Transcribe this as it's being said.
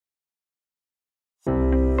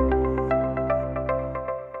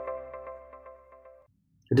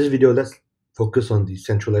In this video, let's focus on the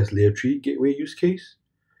centralized layer 3 gateway use case.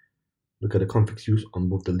 Look at the configs used on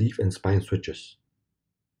both the leaf and spine switches.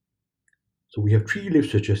 So we have three leaf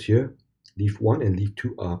switches here. Leaf 1 and leaf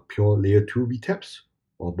 2 are pure layer 2 VTAPs,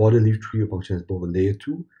 while border leaf 3 will function as both a layer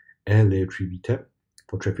 2 and layer 3 VTAP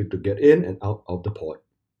for traffic to get in and out of the port.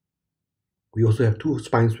 We also have two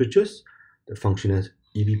spine switches that function as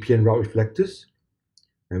EVPN route reflectors,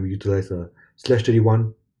 and we utilize a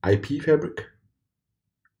 /31 IP fabric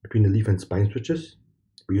between the leaf and spine switches.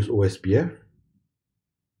 We use OSPF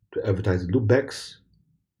to advertise the loopbacks,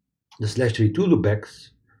 the /32 loopbacks,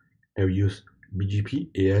 and we use BGP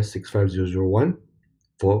AOS-65001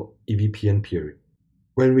 for EVPN peering.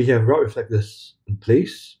 When we have route reflectors in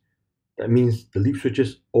place, that means the leaf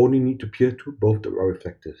switches only need to peer to both the route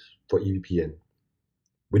reflectors for EVPN.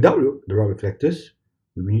 Without the route reflectors,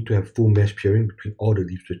 we need to have full mesh peering between all the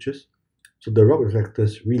leaf switches, so the route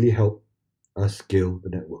reflectors really help us scale the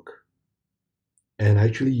network. And I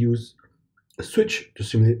actually use a switch to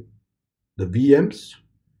simulate the VMs.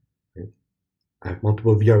 I have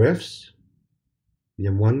multiple VRFs,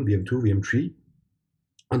 VM1, VM2, VM3,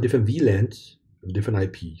 on different VLANs with different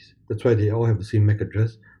IPs. That's why they all have the same MAC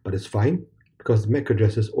address, but it's fine because the MAC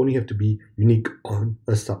addresses only have to be unique on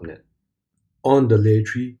a subnet. On the layer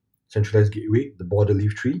 3 centralized gateway, the border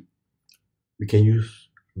leaf tree, we can use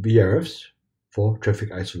VRFs for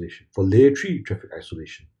traffic isolation, for layer 3 traffic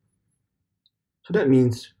isolation. So that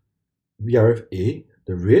means VRF A,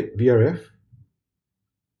 the red VRF,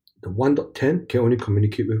 the 1.10 can only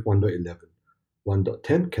communicate with 1.11.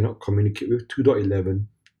 1.10 cannot communicate with 2.11,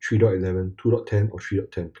 3.11, 2.10, or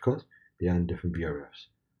 3.10 because they are in different VRFs.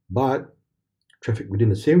 But traffic within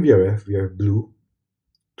the same VRF, VRF blue,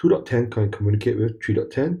 2.10 can communicate with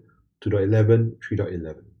 3.10, 2.11,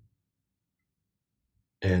 3.11.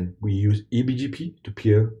 And we use eBGP to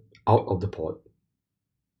peer out of the port.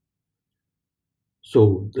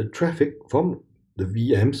 So the traffic from the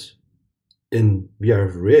VMs in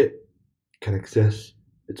VRF red can access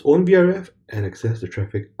its own VRF and access the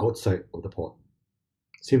traffic outside of the port.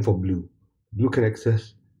 Same for blue. Blue can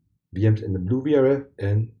access VMs in the blue VRF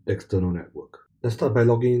and the external network. Let's start by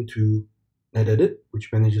logging into NetEdit,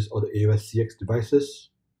 which manages all the AOS-CX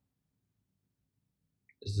devices.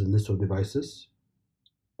 This is a list of devices.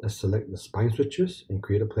 Let's select the spine switches and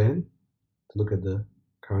create a plan to look at the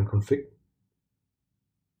current config.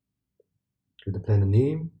 Give the plan a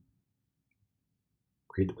name,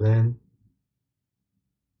 create the plan,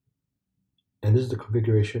 and this is the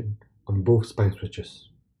configuration on both spine switches.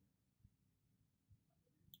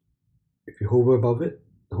 If you hover above it,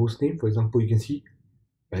 the host name, for example, you can see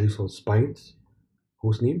values for spines,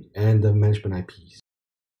 host names, and the management IPs.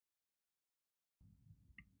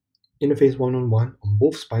 Interface 1-on-1 on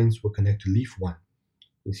both spines will connect to leaf 1.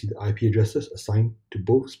 You see the IP addresses assigned to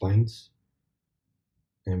both spines,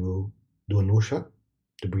 and we'll do a no-shut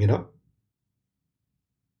to bring it up.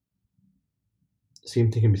 Same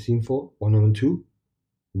thing can be seen for 1-on-2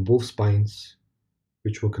 on both spines,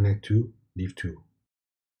 which will connect to leaf 2.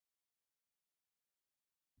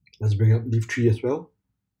 Let's bring up leaf 3 as well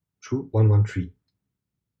through 113.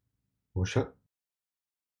 No-shut.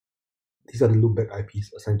 These are the loopback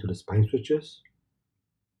IPs assigned to the spine switches,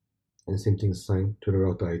 and the same thing is assigned to the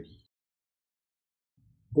router ID.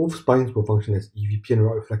 Both spines will function as EVPN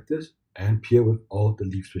route reflectors and peer with all the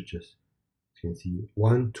leaf switches. You can see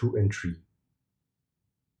 1, 2, and 3. You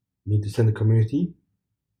need to send the community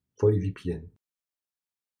for EVPN.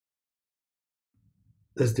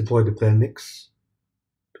 Let's deploy the plan next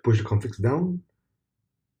to push the configs down,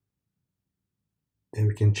 and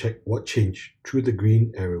we can check what changed through the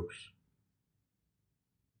green arrows.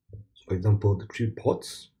 So for example, the 3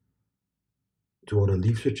 ports to all the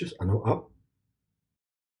leaf switches are now up.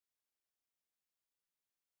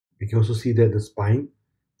 We can also see that the spine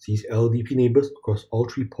sees LDP neighbors across all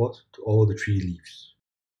 3 ports to all the 3 leaves.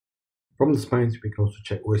 From the spines, we can also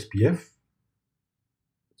check OSPF.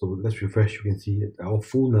 So let's refresh, you can see that they are all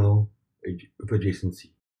full now with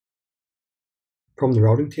adjacency. From the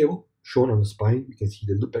routing table shown on the spine, we can see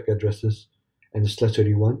the loopback addresses and the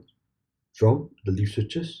 /31 from the leaf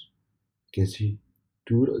switches. You can see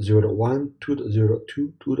 2.0.1,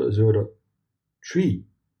 2.0.2, 2.0.3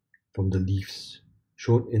 from the leaves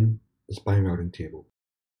shown in the spine routing table.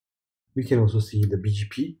 We can also see the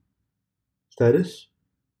BGP status,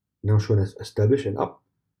 now shown as established and up,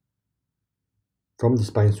 from the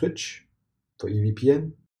spine switch for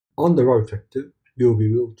EVPN. On the route reflector, we will be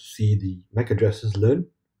able to see the MAC addresses learned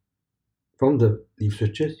from the leaf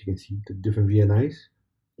switches. You can see the different VNIs,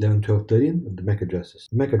 11, 12, 13, with the MAC addresses.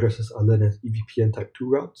 The MAC addresses are learned as EVPN type 2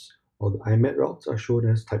 routes, while the IMAT routes are shown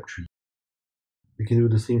as type 3. We can do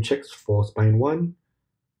the same checks for spine 1,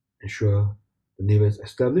 ensure the neighbor is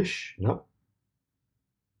established and up.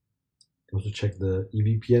 Also check the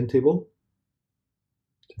EVPN table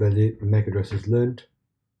to validate the MAC addresses learned,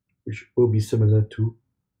 which will be similar to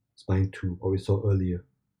spine 2, what we saw earlier,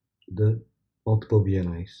 the multiple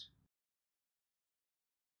VNIs.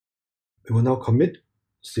 We will now commit,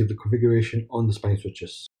 save the configuration on the spine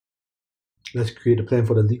switches. Let's create a plan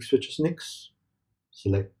for the leaf switches next.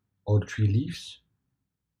 Select all the 3 leaves,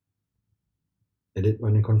 edit,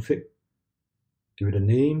 run and config, give it a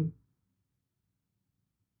name,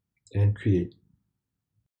 and create.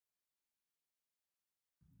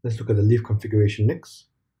 Let's look at the leaf configuration next.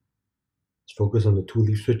 Let's focus on the 2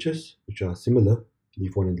 leaf switches, which are similar,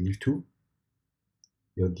 leaf 1 and leaf 2.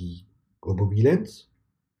 You have the global VLANs,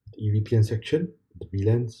 the EVPN section, the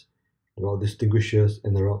VLANs, the route distinguishers,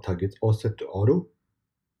 and the route targets all set to auto.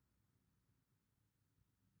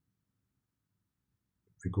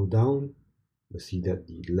 If we go down, we'll see that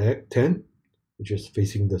the lag 10, which is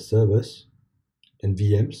facing the servers and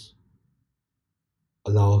VMs,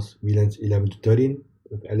 allows VLANs 11 to 13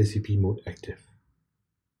 with LACP mode active.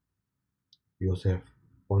 We also have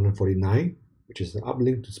 149, which is an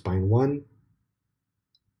uplink to spine 1,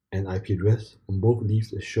 and IP address on both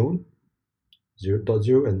leaves is shown,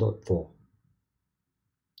 0.0 and 0.4.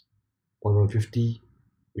 1150,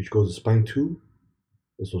 which goes to spine 2,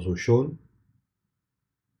 is also shown,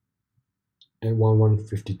 and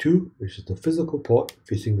 1152, which is the physical port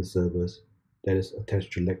facing the servers that is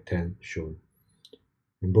attached to lag 10 shown.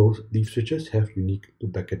 And both leaf switches have unique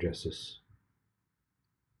loopback addresses.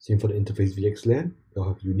 Same for the interface VXLAN, they'll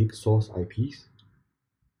have unique source IPs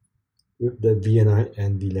with the VNI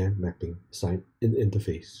and VLAN mapping assigned in the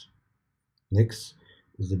interface. Next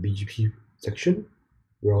is the BGP section,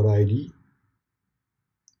 router ID,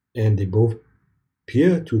 and they both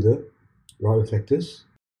peer to the route reflectors.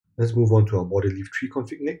 Let's move on to our border leaf tree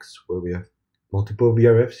config next, where we have multiple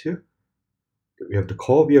VRFs here. We have the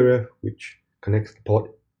core VRF, which connects the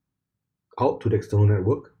port out to the external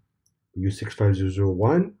network. We use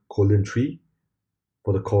 65001:3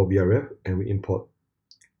 for the core VRF, and we import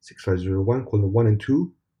 65001:1 and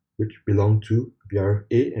 2, which belong to VRF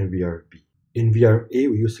A and VRF B. In VRF A,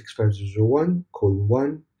 we use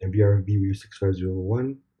 65001:1, and VRF B, we use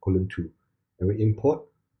 65001:2, and we import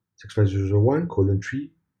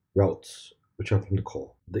 65001:3 routes, which are from the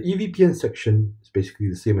core. The EVPN section is basically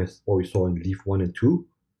the same as what we saw in leaf 1 and 2,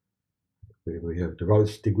 where we have the route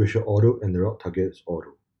distinguisher auto and the route targets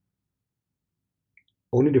auto.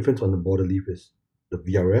 Only difference on the border leaf is the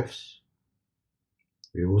VRFs.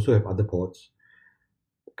 We also have other ports,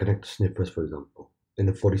 connect sniffers, for example. In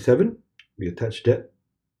the 47, we attach that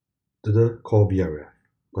to the core VRF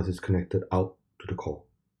because it's connected out to the core.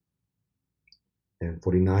 And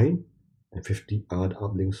 49 and 50 are the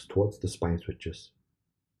uplinks towards the spine switches.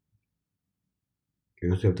 We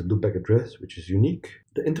also have the loopback address, which is unique.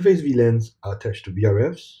 The interface VLANs are attached to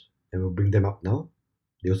VRFs, and we'll bring them up now.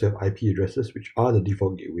 They also have IP addresses, which are the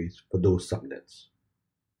default gateways for those subnets.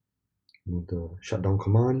 Move the shutdown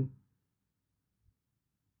command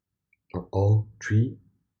on all 3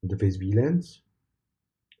 interface VLANs.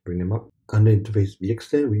 Bring them up. Under interface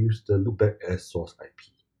VXLAN, we use the loopback as source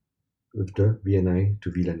IP with the VNI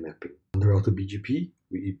to VLAN mapping. On the router BGP,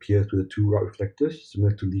 we peer to the 2 route reflectors,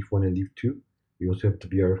 similar to leaf 1 and leaf 2. We also have the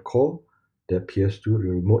VRF core that peers to the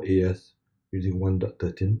remote AS using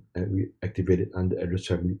 1.13, and we activate it under address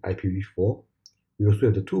family IPv4. We also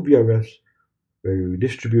have the 2 VRFs where we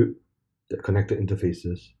distribute the connected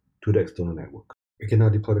interfaces to the external network. We can now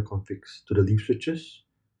deploy the configs to the leaf switches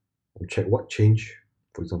and check what change,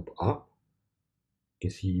 for example, up. You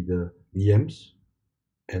can see the VMs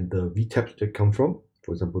and the VTAPs that come from.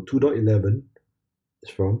 For example, 2.11 is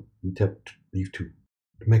from VTAP leaf 2.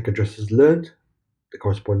 The MAC addresses learned, the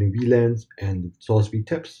corresponding VLANs, and the source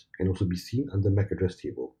VTAPs can also be seen under the MAC address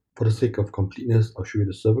table. For the sake of completeness, I'll show you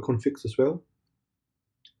the server configs as well.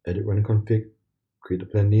 Edit, run and config, create the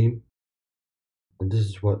plan name, and this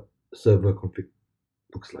is what the server config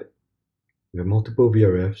looks like. We have multiple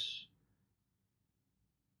VRFs,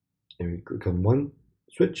 and we click on one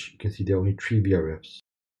switch. You can see there are only 3 VRFs.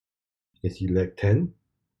 You can see lag 10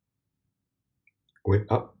 going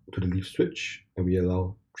up to the leaf switch, and we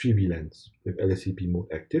allow 3 VLANs with LACP mode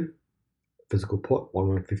active. Physical port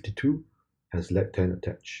 1152 has lag 10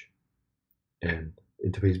 attached, and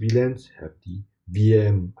interface VLANs have the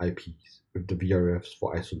VM IPs with the VRFs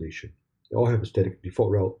for isolation. They all have a static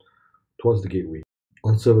default route towards the gateway.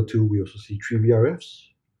 On server 2, we also see 3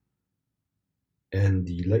 VRFs and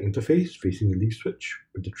the lag interface facing the leaf switch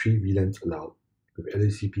with the 3 VLANs allowed with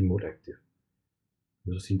LACP mode active.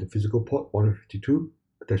 You'll see the physical port 152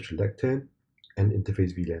 attached to LAC10 and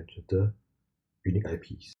interface VLAN with the unique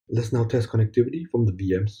IPs. Let's now test connectivity from the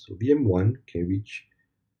VMs. So VM1 can reach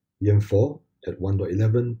VM4 at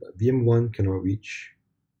 1.11, but VM1 cannot reach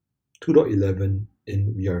 2.11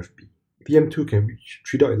 in VRFB. VM2 can reach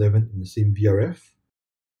 3.11 in the same VRF.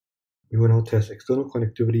 We will now test external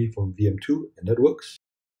connectivity from VM2, and that works.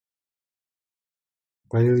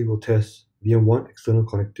 Finally, we'll test VM1 external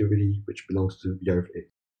connectivity, which belongs to VRF8.